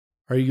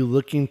Are you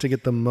looking to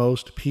get the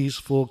most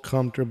peaceful,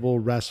 comfortable,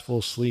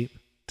 restful sleep?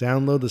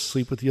 Download the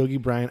Sleep with Yogi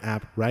Brian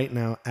app right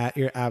now at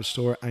your app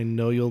store. I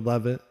know you'll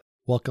love it.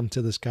 Welcome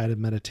to this guided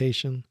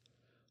meditation.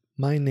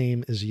 My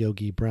name is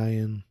Yogi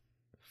Brian.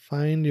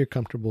 Find your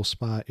comfortable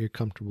spot, your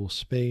comfortable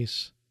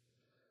space,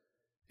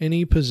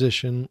 any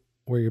position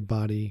where your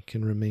body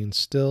can remain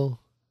still.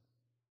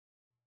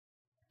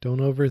 Don't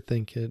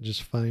overthink it,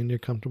 just find your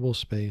comfortable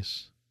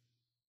space.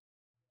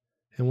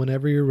 And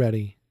whenever you're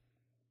ready,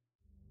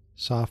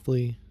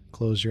 softly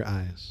close your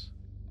eyes.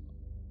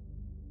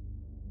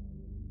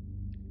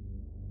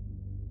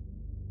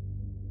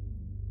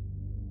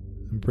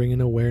 And bring an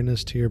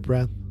awareness to your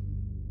breath.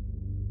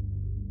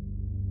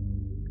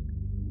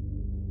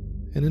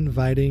 And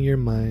inviting your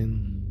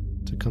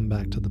mind to come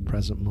back to the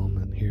present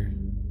moment here.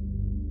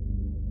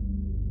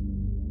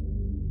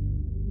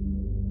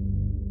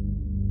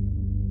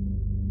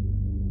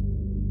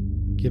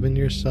 Giving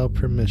yourself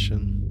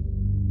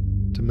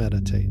permission to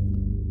meditate.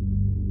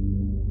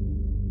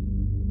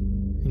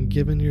 And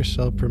giving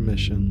yourself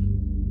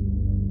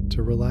permission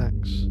to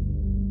relax.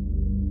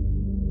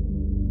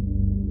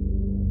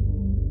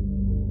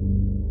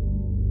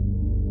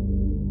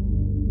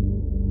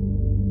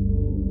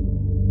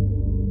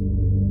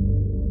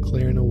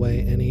 Clearing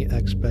away any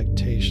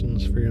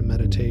expectations for your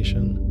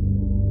meditation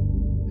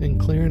and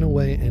clearing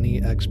away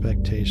any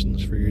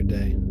expectations for your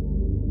day.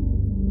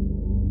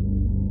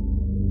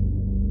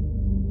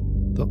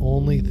 The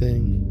only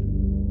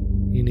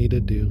thing you need to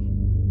do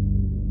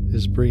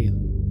is breathe.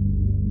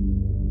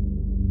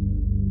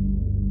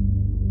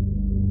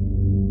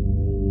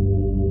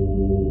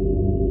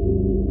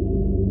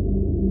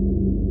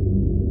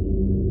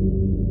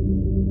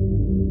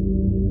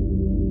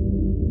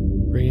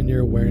 Bringing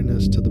your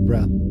awareness to the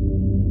breath.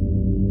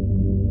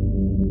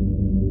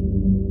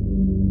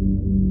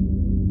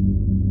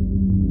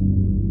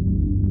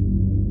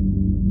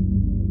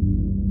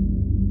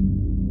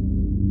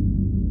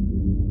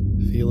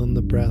 Feeling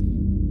the breath,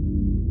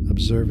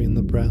 observing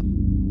the breath.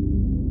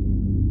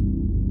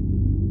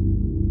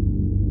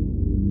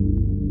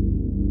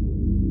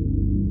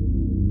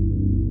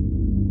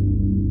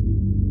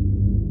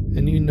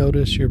 And you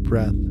notice your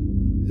breath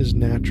is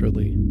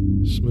naturally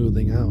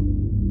smoothing out.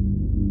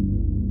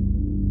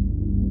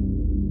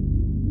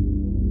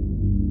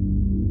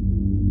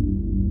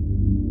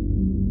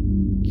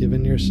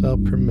 Giving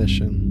yourself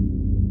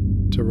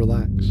permission to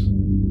relax.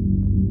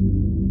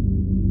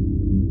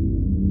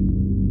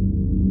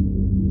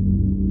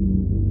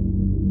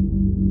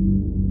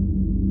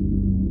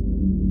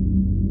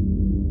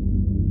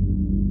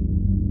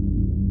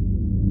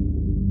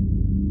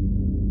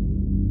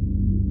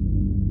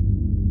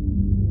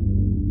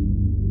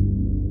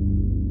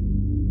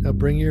 Now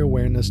bring your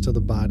awareness to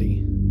the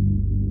body.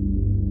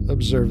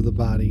 Observe the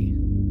body.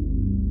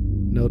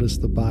 Notice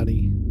the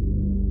body.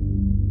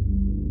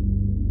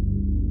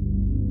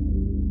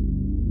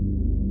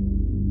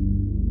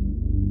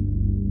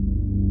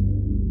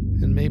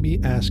 And maybe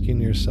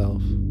asking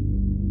yourself,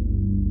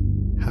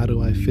 how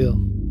do I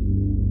feel?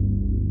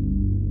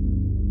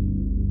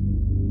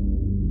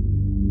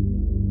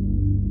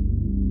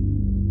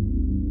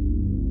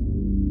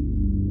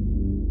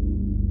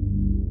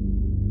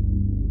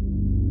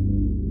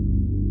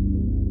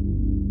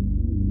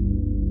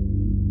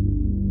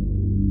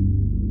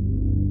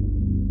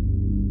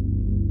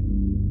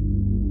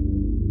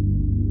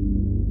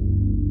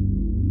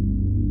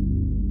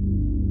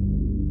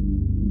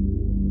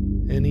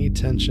 Any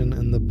tension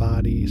in the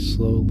body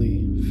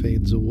slowly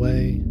fades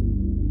away.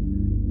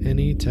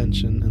 Any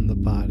tension in the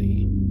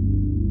body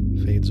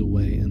fades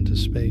away into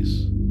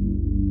space.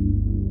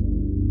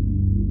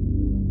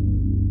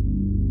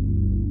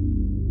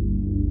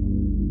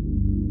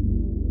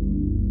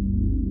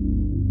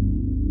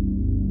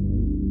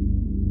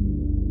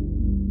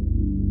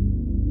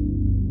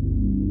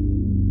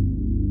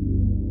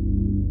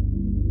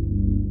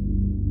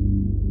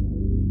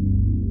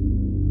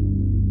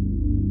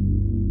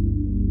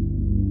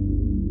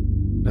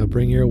 Now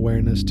bring your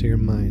awareness to your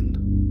mind.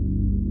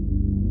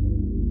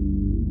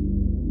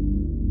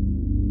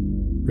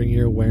 Bring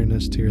your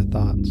awareness to your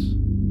thoughts.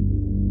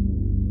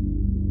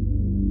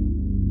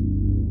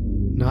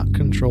 Not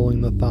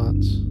controlling the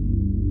thoughts,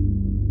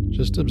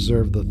 just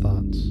observe the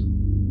thoughts.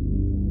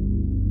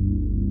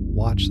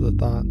 Watch the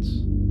thoughts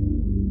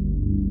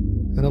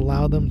and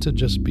allow them to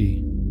just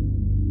be.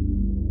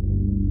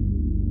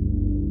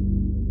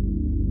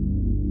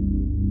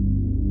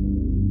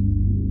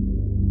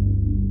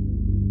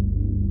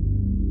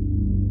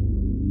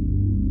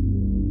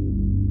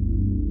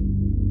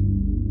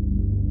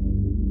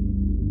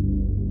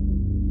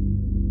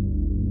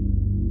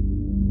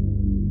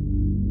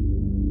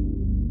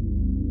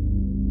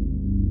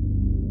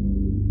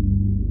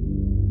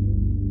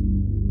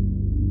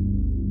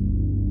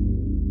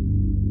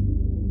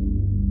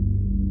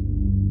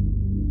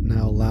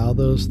 Now allow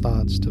those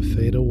thoughts to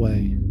fade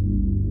away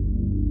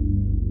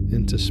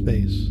into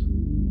space.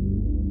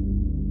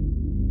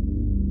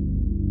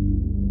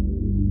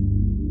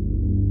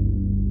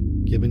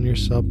 Giving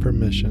yourself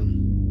permission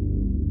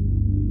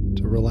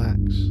to relax.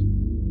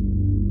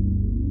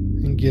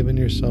 giving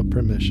yourself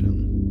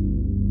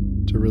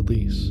permission to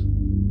release.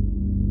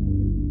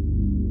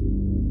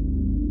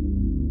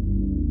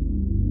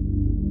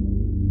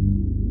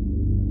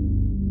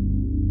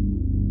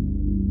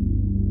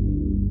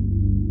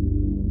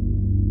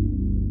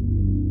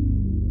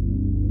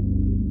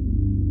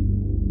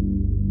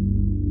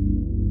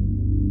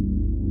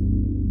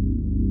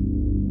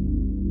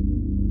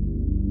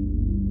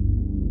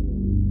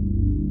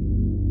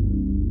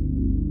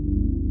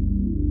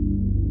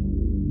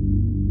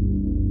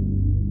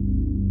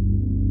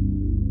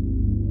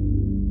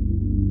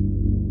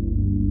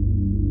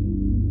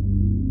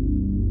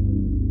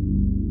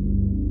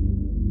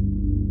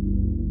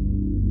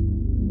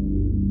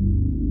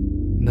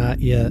 Not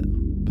yet,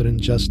 but in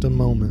just a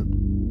moment,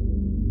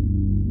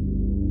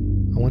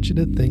 I want you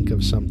to think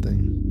of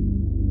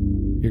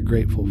something you're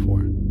grateful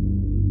for.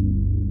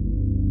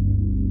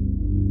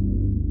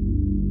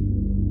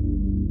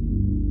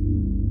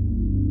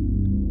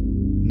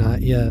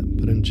 Not yet,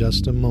 but in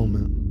just a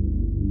moment,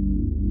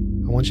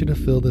 I want you to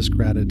feel this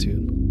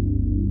gratitude.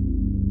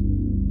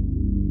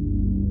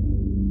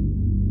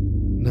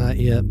 Not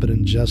yet, but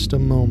in just a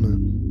moment,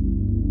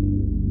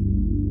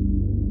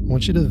 I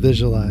want you to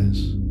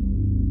visualize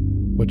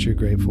what you're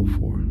grateful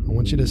for. I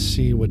want you to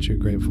see what you're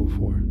grateful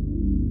for.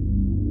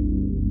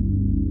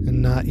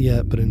 And not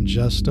yet, but in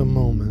just a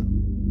moment,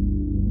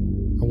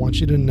 I want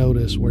you to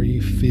notice where you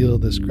feel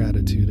this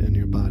gratitude in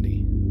your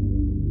body.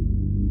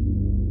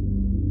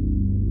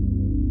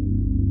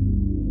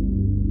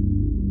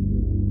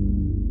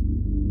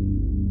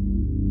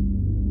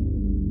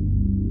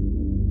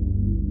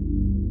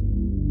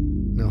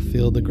 Now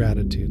feel the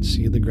gratitude,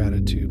 see the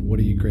gratitude. What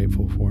are you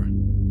grateful for?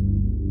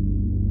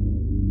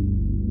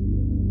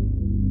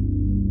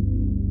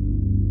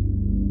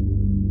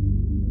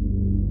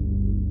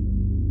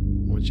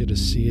 I want you to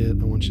see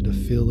it, I want you to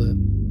feel it,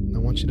 I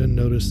want you to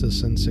notice the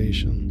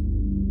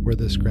sensation where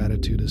this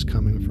gratitude is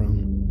coming from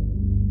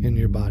in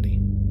your body.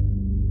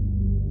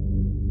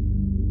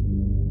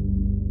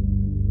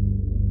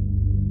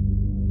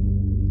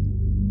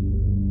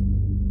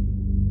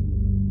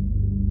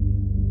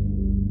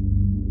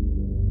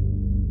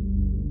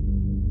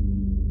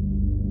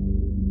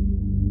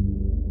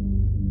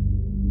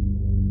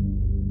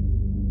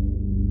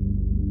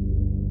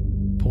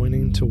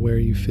 Pointing to where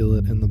you feel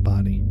it in the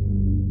body.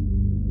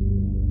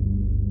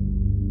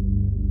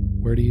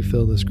 Where do you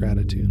feel this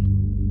gratitude?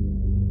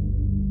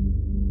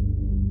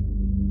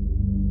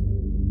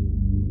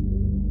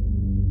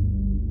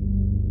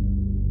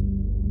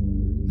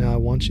 Now I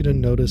want you to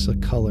notice a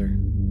color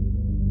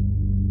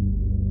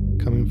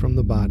coming from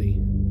the body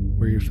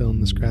where you're feeling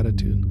this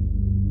gratitude.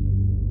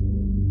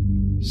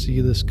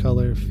 See this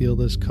color, feel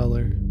this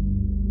color.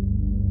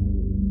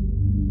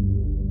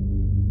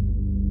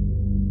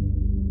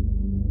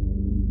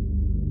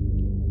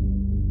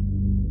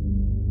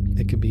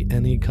 It could be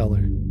any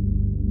color.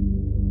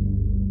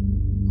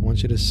 I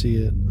want you to see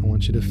it, I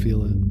want you to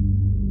feel it,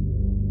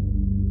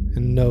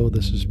 and know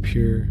this is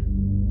pure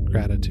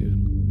gratitude.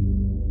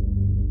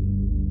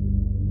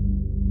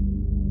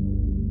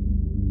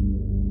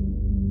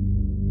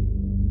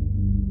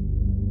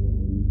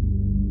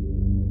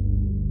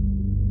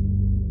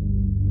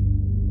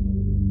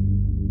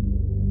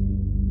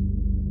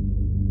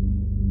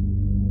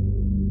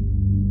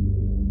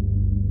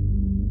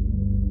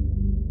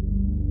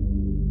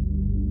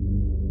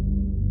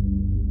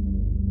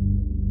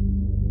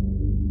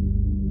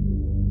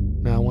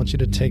 Now I want you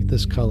to take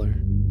this color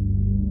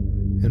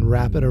and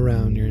wrap it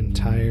around your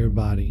entire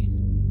body.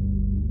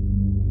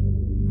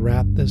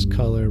 Wrap this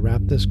color,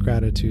 wrap this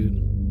gratitude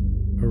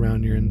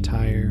around your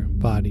entire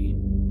body.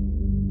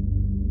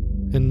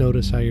 And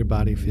notice how your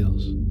body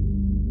feels.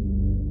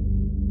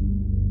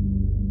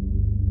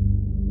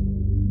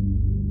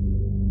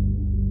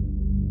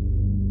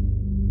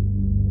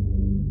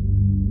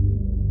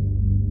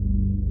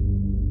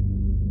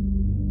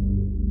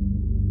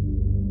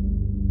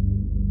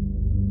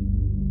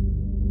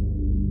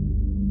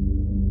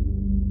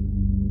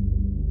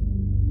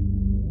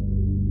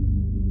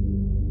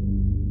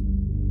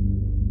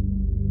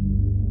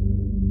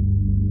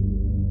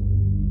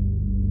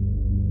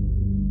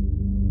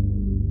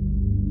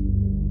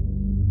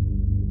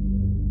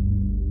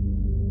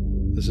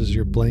 This is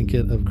your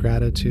blanket of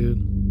gratitude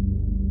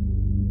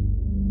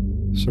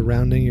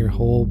surrounding your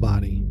whole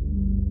body.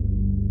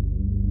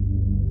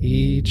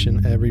 Each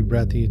and every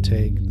breath you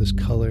take, this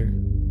color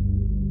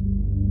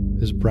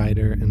is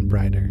brighter and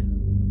brighter.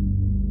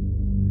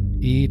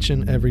 Each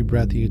and every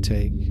breath you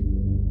take,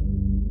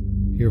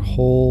 your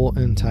whole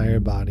entire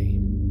body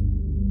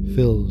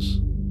fills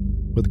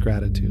with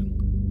gratitude.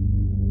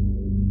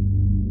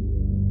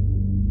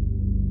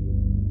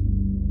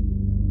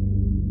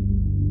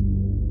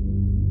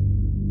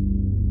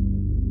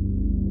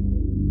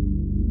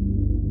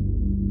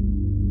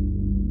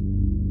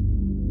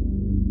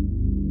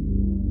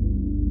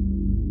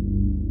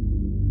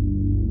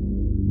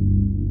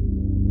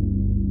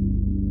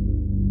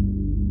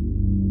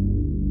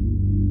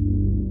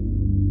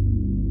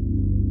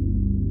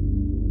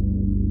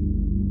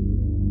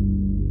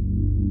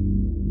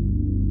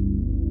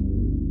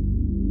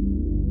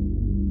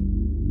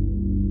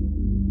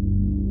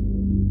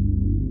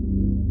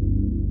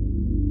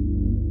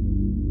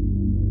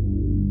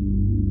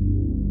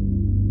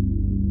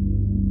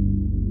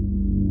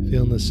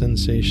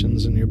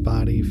 sensations in your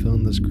body,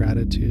 feeling this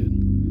gratitude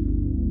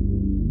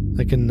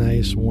like a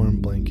nice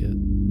warm blanket.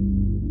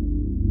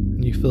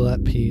 And you feel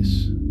at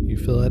peace, you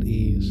feel at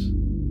ease.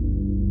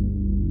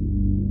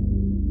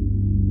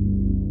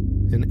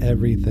 And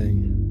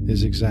everything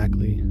is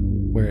exactly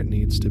where it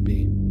needs to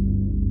be.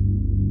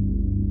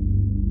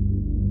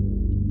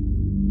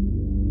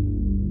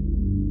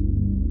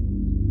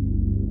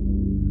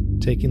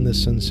 Taking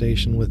this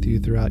sensation with you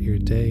throughout your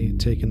day,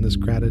 taking this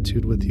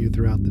gratitude with you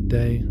throughout the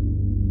day.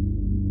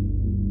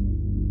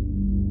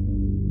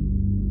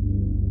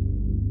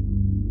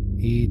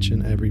 Each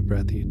and every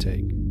breath you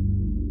take.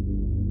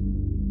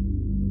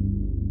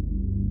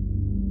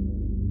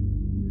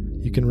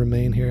 You can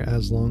remain here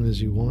as long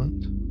as you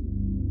want,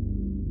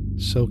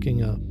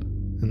 soaking up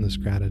in this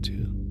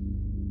gratitude.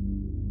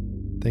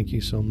 Thank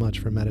you so much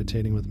for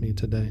meditating with me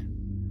today.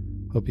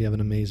 Hope you have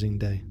an amazing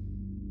day.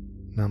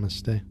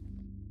 Namaste.